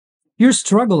You're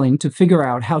struggling to figure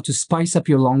out how to spice up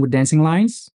your longboard dancing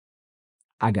lines?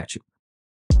 I got you.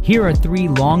 Here are 3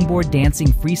 longboard dancing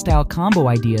freestyle combo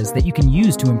ideas that you can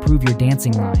use to improve your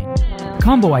dancing line.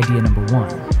 Combo idea number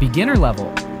 1, beginner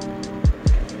level.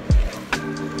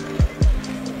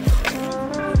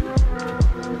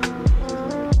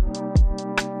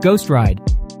 Ghost ride.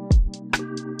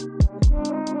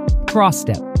 Cross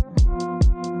step.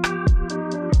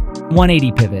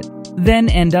 180 pivot. Then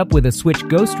end up with a switch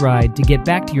ghost ride to get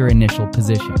back to your initial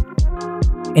position.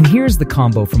 And here's the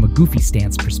combo from a goofy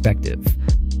stance perspective.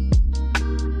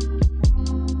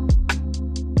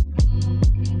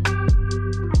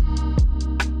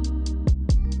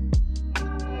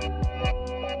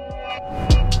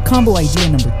 Combo idea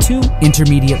number 2,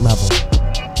 intermediate level.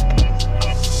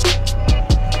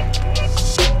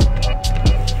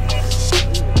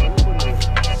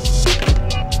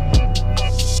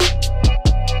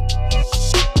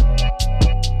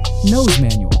 Nose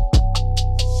manual.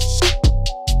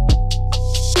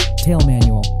 Tail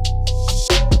manual.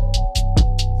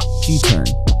 G-turn.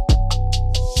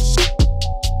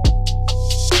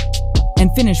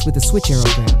 And finish with a switch arrow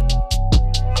grab.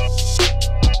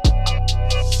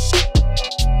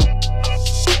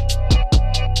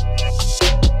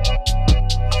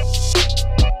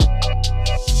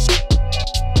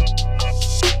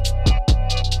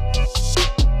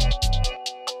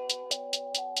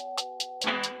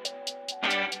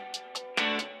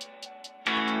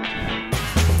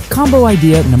 Combo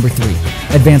idea number 3,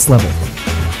 advanced level.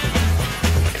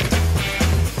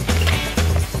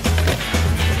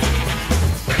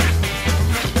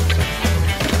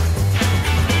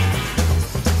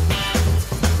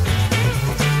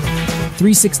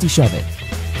 .360 shove it.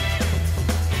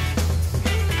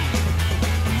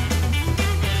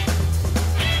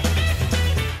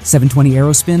 .720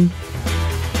 arrow spin.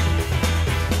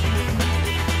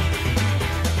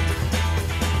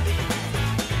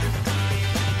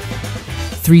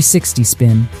 .360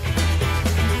 spin.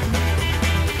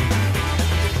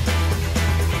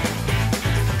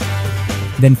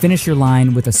 Then finish your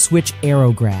line with a switch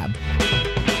arrow grab.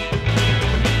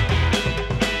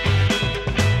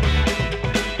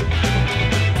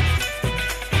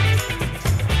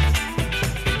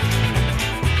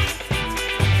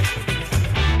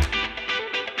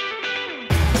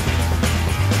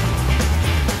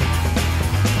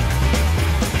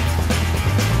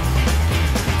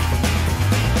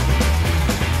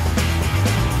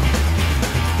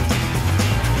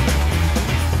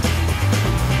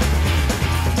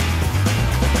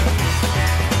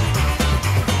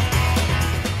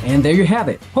 And there you have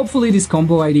it. Hopefully these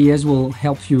combo ideas will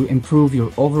help you improve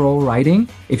your overall riding.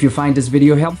 If you find this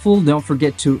video helpful, don't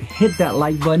forget to hit that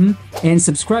like button and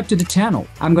subscribe to the channel.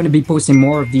 I'm going to be posting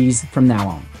more of these from now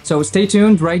on. So stay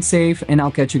tuned, ride safe, and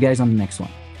I'll catch you guys on the next one.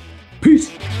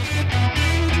 Peace!